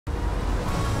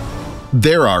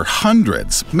There are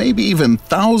hundreds, maybe even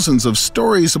thousands of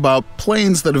stories about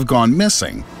planes that have gone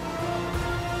missing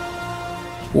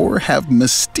or have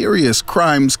mysterious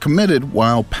crimes committed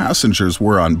while passengers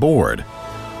were on board.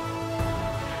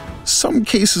 Some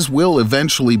cases will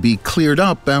eventually be cleared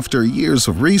up after years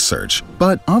of research,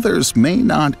 but others may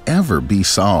not ever be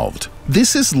solved.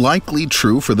 This is likely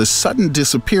true for the sudden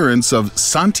disappearance of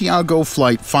Santiago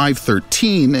Flight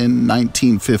 513 in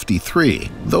 1953,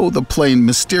 though the plane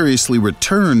mysteriously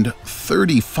returned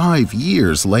 35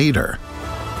 years later.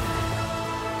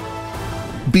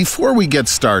 Before we get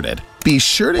started, be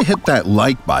sure to hit that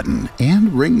like button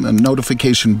and ring the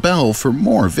notification bell for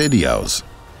more videos.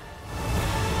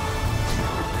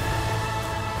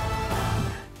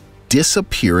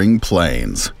 Disappearing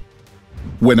planes.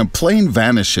 When a plane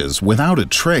vanishes without a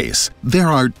trace, there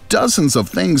are dozens of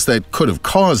things that could have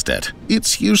caused it.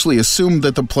 It's usually assumed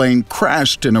that the plane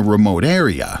crashed in a remote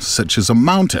area, such as a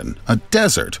mountain, a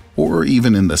desert, or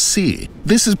even in the sea.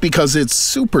 This is because it's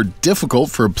super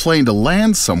difficult for a plane to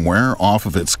land somewhere off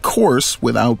of its course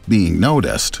without being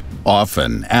noticed.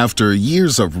 Often, after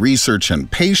years of research and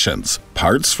patience,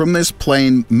 parts from this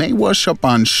plane may wash up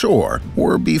on shore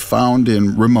or be found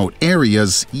in remote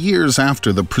areas years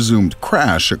after the presumed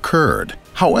crash occurred.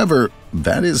 However,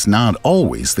 that is not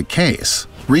always the case.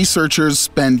 Researchers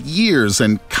spend years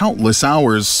and countless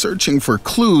hours searching for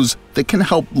clues that can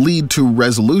help lead to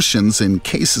resolutions in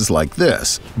cases like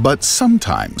this, but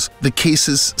sometimes the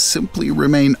cases simply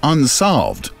remain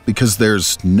unsolved because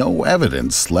there's no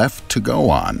evidence left to go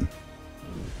on.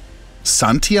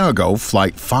 Santiago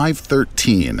Flight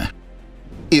 513.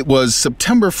 It was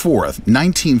September 4,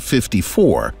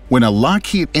 1954, when a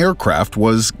Lockheed aircraft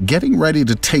was getting ready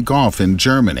to take off in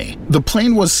Germany. The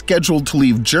plane was scheduled to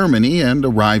leave Germany and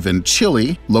arrive in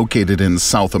Chile, located in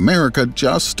South America,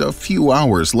 just a few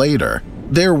hours later.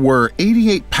 There were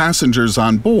 88 passengers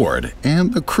on board,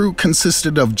 and the crew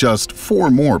consisted of just 4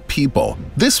 more people.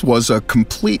 This was a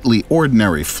completely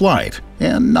ordinary flight,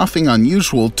 and nothing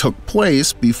unusual took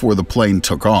place before the plane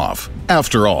took off.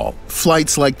 After all,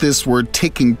 flights like this were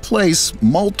taking place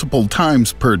multiple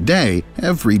times per day,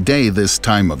 every day this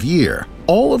time of year.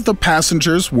 All of the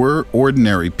passengers were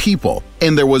ordinary people,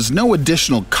 and there was no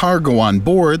additional cargo on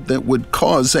board that would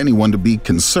cause anyone to be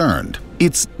concerned.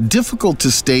 It's difficult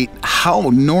to state how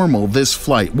normal this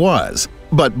flight was,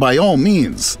 but by all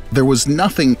means, there was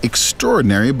nothing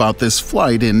extraordinary about this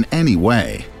flight in any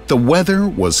way. The weather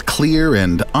was clear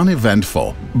and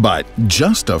uneventful, but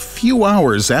just a few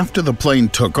hours after the plane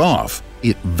took off,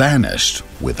 it vanished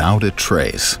without a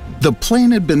trace. The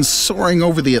plane had been soaring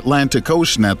over the Atlantic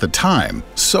Ocean at the time,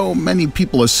 so many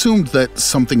people assumed that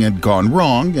something had gone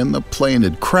wrong and the plane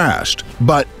had crashed.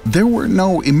 But there were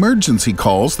no emergency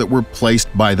calls that were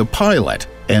placed by the pilot,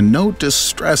 and no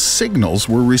distress signals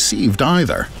were received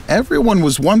either. Everyone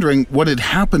was wondering what had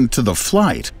happened to the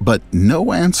flight, but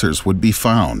no answers would be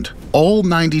found. All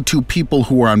 92 people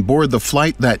who were on board the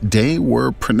flight that day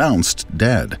were pronounced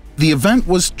dead. The event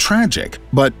was tragic,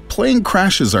 but plane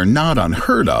crashes are not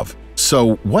unheard of.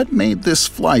 So what made this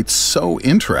flight so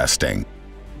interesting?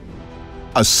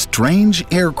 A strange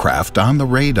aircraft on the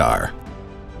radar.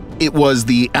 It was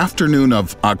the afternoon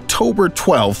of October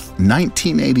 12,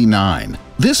 1989.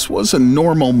 This was a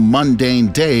normal, mundane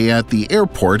day at the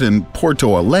airport in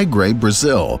Porto Alegre,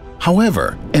 Brazil.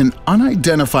 However, an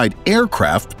unidentified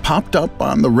aircraft popped up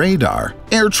on the radar.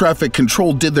 Air traffic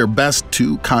control did their best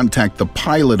to contact the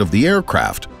pilot of the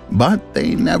aircraft, but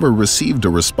they never received a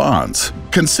response.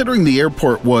 Considering the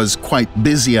airport was quite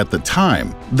busy at the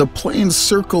time, the plane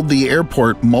circled the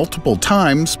airport multiple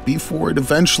times before it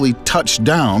eventually touched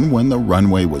down when the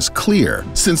runway was clear.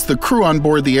 Since the crew on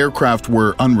board the aircraft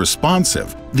were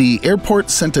unresponsive, the airport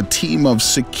sent a team of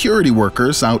security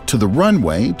workers out to the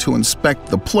runway to inspect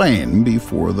the plane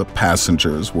before the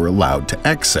passengers were allowed to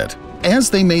exit. As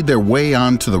they made their way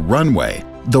onto the runway,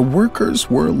 the workers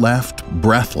were left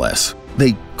breathless.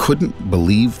 They couldn't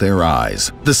believe their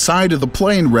eyes. The side of the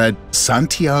plane read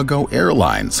Santiago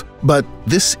Airlines, but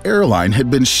this airline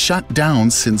had been shut down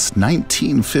since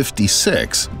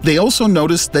 1956. They also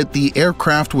noticed that the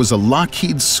aircraft was a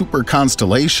Lockheed Super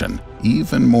Constellation.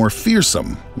 Even more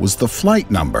fearsome was the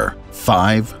flight number,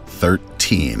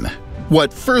 513.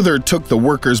 What further took the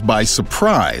workers by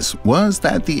surprise was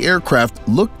that the aircraft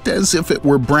looked as if it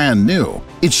were brand new.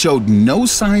 It showed no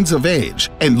signs of age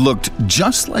and looked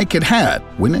just like it had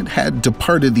when it had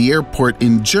departed the airport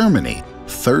in Germany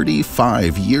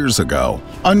 35 years ago.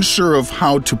 Unsure of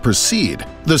how to proceed,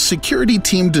 The security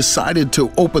team decided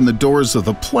to open the doors of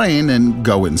the plane and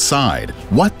go inside.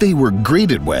 What they were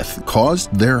greeted with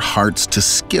caused their hearts to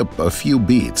skip a few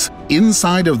beats.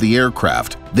 Inside of the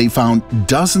aircraft, they found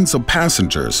dozens of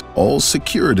passengers, all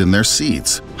secured in their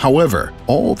seats. However,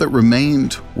 all that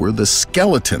remained were the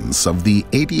skeletons of the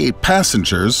 88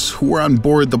 passengers who were on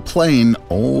board the plane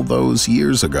all those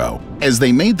years ago. As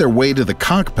they made their way to the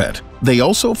cockpit, they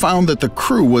also found that the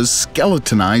crew was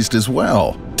skeletonized as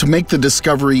well. To make the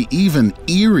discovery even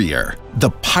eerier,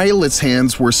 the pilot's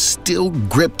hands were still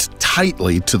gripped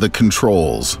tightly to the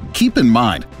controls. Keep in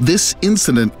mind, this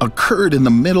incident occurred in the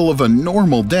middle of a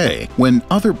normal day when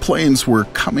other planes were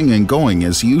coming and going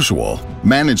as usual.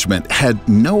 Management had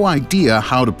no idea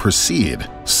how to proceed,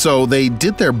 so they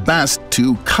did their best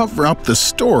to cover up the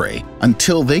story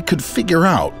until they could figure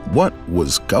out what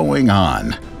was going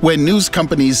on. When news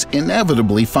companies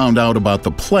inevitably found out about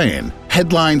the plane,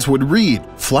 headlines would read,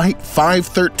 "Flight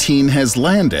 513 has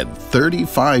landed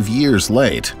 35 years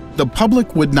late." The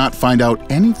public would not find out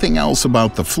anything else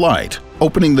about the flight,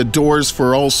 opening the doors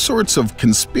for all sorts of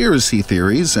conspiracy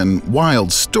theories and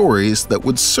wild stories that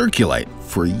would circulate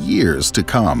for years to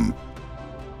come.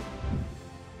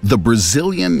 The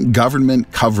Brazilian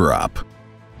government cover-up.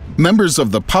 Members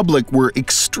of the public were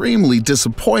extremely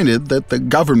disappointed that the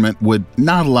government would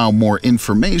not allow more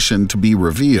information to be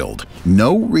revealed.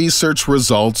 No research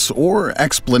results or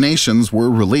explanations were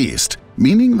released,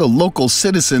 meaning the local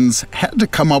citizens had to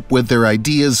come up with their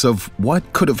ideas of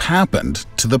what could have happened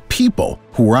to the people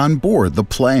who were on board the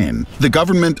plane. The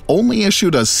government only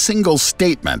issued a single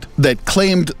statement that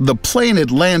claimed the plane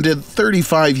had landed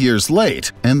 35 years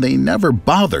late, and they never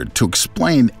bothered to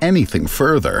explain anything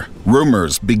further.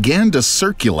 Rumors began to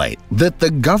circulate that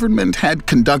the government had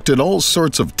conducted all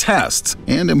sorts of tests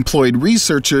and employed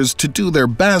researchers to do their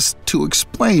best to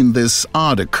explain this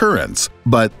odd occurrence,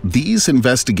 but these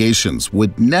investigations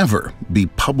would never be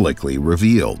publicly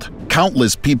revealed.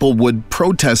 Countless people would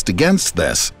protest against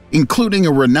this, including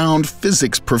a renowned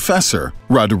physics professor,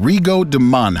 Rodrigo de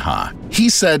Manha. He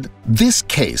said, "This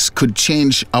case could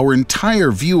change our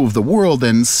entire view of the world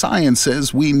and science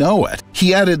as we know it."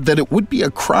 He added that it would be a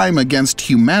crime against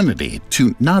humanity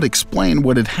to not explain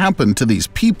what had happened to these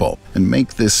people and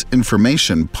make this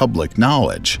information public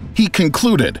knowledge. He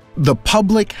concluded, "The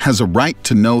public has a right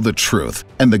to know the truth,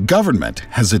 and the government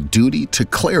has a duty to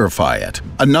clarify it."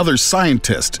 Another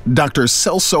scientist, Dr.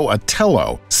 Celso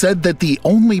Atello, said that the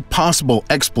only possible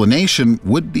explanation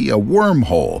would be a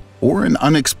wormhole or an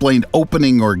unexplained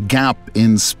opening or gap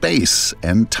in space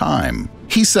and time.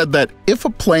 He said that if a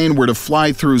plane were to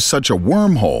fly through such a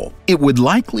wormhole, it would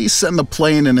likely send the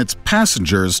plane and its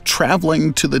passengers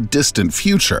traveling to the distant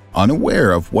future,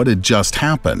 unaware of what had just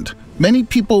happened. Many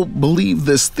people believe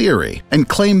this theory and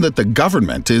claim that the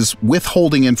government is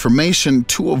withholding information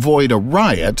to avoid a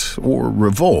riot or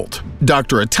revolt.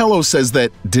 Dr. Atello says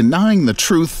that denying the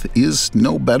truth is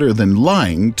no better than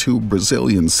lying to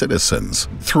Brazilian citizens.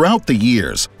 Throughout the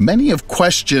years, many have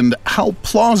questioned how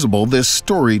plausible this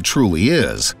story truly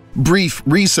is. Brief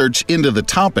research into the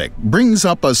topic brings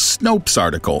up a Snopes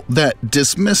article that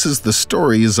dismisses the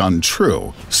story as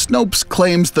untrue. Snopes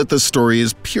claims that the story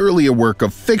is purely a work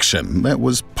of fiction that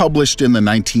was published in the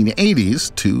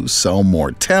 1980s to sell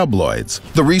more tabloids.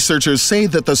 The researchers say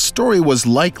that the story was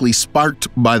likely sparked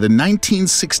by the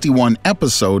 1961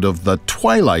 episode of The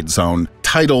Twilight Zone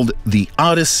titled The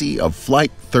Odyssey of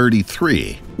Flight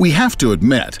 33. We have to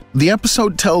admit, the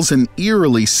episode tells an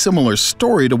eerily similar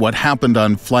story to what happened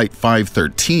on Flight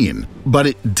 513, but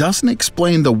it doesn't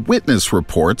explain the witness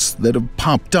reports that have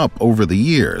popped up over the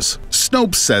years.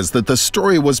 Snopes says that the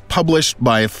story was published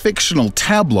by a fictional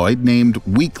tabloid named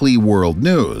Weekly World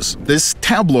News. This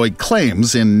tabloid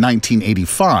claims in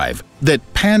 1985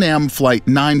 that Pan Am Flight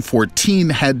 914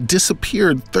 had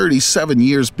disappeared 37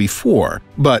 years before,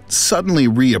 but suddenly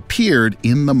reappeared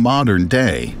in the modern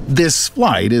day. This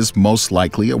flight is most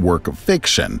likely a work of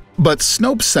fiction, but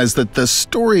Snopes says that the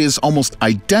story is almost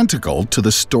identical to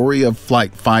the story of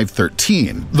Flight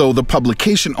 513, though the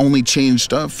publication only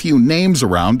changed a few names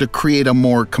around to create a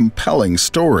more compelling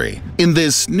story. In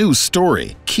this new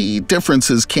story, key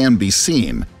differences can be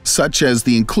seen, such as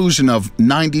the inclusion of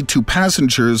 92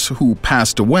 passengers who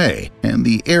passed away and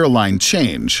the airline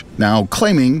change, now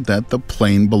claiming that the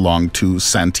plane belonged to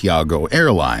Santiago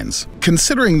Airlines.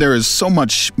 Considering there is so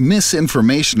much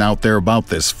misinformation out there about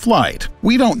this flight,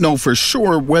 we don't know for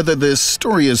sure whether this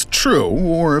story is true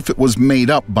or if it was made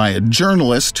up by a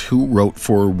journalist who wrote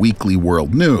for Weekly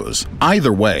World News.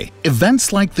 Either way,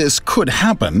 events like this could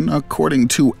happen, according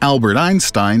to Albert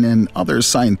Einstein and other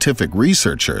scientific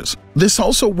researchers. This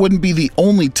also wouldn't be the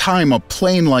only time a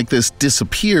plane like this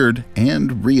disappeared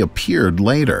and reappeared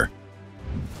later.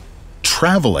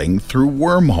 Traveling through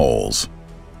wormholes.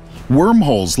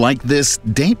 Wormholes like this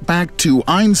date back to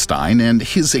Einstein and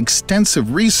his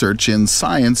extensive research in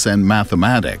science and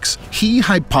mathematics. He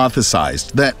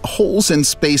hypothesized that holes in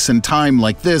space and time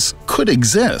like this could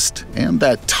exist, and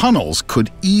that tunnels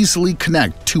could easily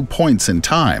connect 2 points in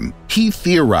time. He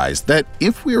theorized that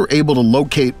if we were able to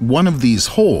locate one of these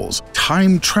holes,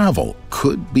 time travel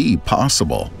could be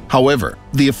possible. However,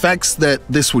 the effects that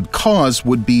this would cause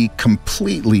would be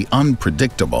completely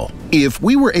unpredictable. If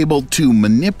we were able to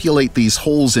manipulate these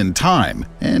holes in time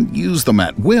and use them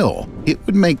at will, it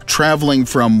would make traveling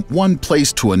from one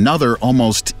place to another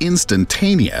almost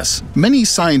instantaneous. Many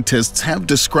scientists have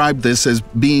described this as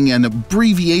being an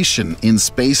abbreviation in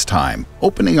space-time,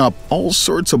 opening up all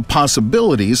sorts of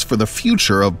possibilities for the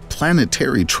future of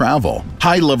planetary travel.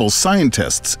 High-level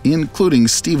scientists, including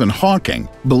Stephen Hawking,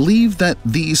 believe that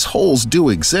these holes do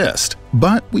exist,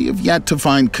 but we have yet to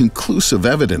find conclusive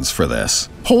evidence for this.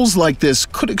 Holes like this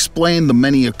could explain the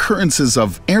many occurrences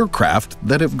of aircraft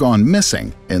that have gone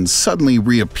missing and suddenly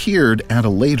reappeared at a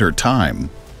later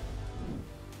time.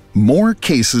 More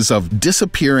cases of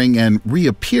disappearing and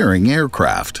reappearing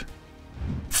aircraft.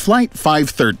 Flight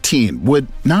 513 would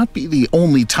not be the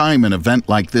only time an event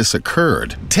like this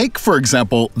occurred. Take, for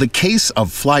example, the case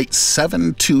of Flight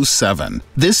 727.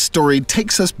 This story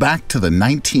takes us back to the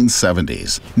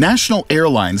 1970s. National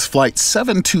Airlines Flight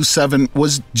 727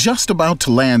 was just about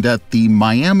to land at the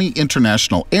Miami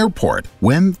International Airport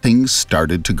when things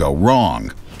started to go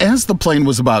wrong. As the plane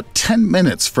was about 10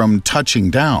 minutes from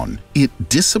touching down, it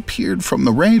disappeared from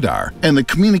the radar, and the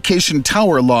communication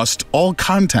tower lost all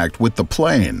contact with the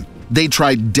plane. They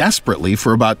tried desperately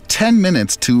for about 10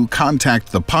 minutes to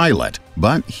contact the pilot,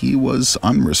 but he was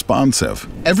unresponsive.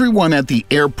 Everyone at the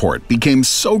airport became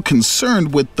so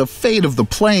concerned with the fate of the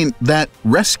plane that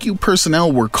rescue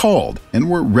personnel were called and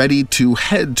were ready to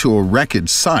head to a wreckage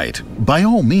site. By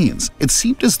all means, it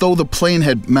seemed as though the plane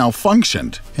had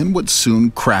malfunctioned and would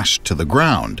soon crash to the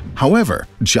ground. However,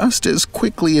 just as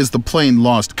quickly as the plane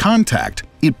lost contact,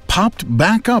 it popped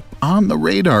back up on the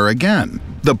radar again.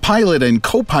 The pilot and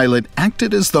co-pilot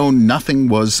acted as though nothing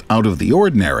was out of the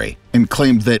ordinary and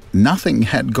claimed that nothing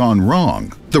had gone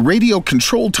wrong. The radio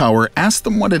control tower asked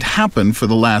them what had happened for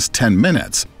the last 10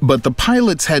 minutes, but the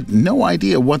pilots had no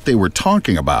idea what they were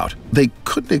talking about. They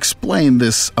couldn't explain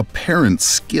this apparent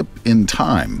skip in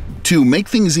time. To make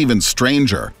things even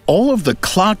stranger, all of the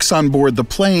clocks on board the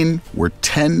plane were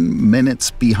 10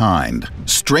 minutes behind.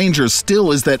 Stranger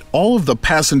still is that all of the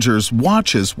passengers'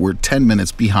 watches were 10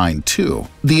 minutes behind too.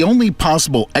 The only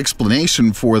possible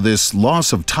explanation for this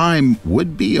loss of time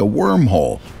would be a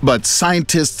wormhole, but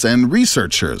scientists and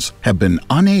researchers have been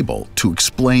unable to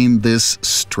explain this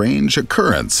strange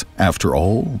occurrence after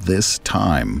all this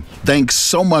time. Thanks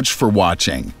so much for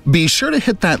watching. Be sure to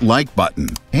hit that like button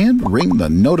and ring the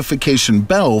notification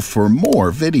bell for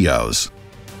more videos.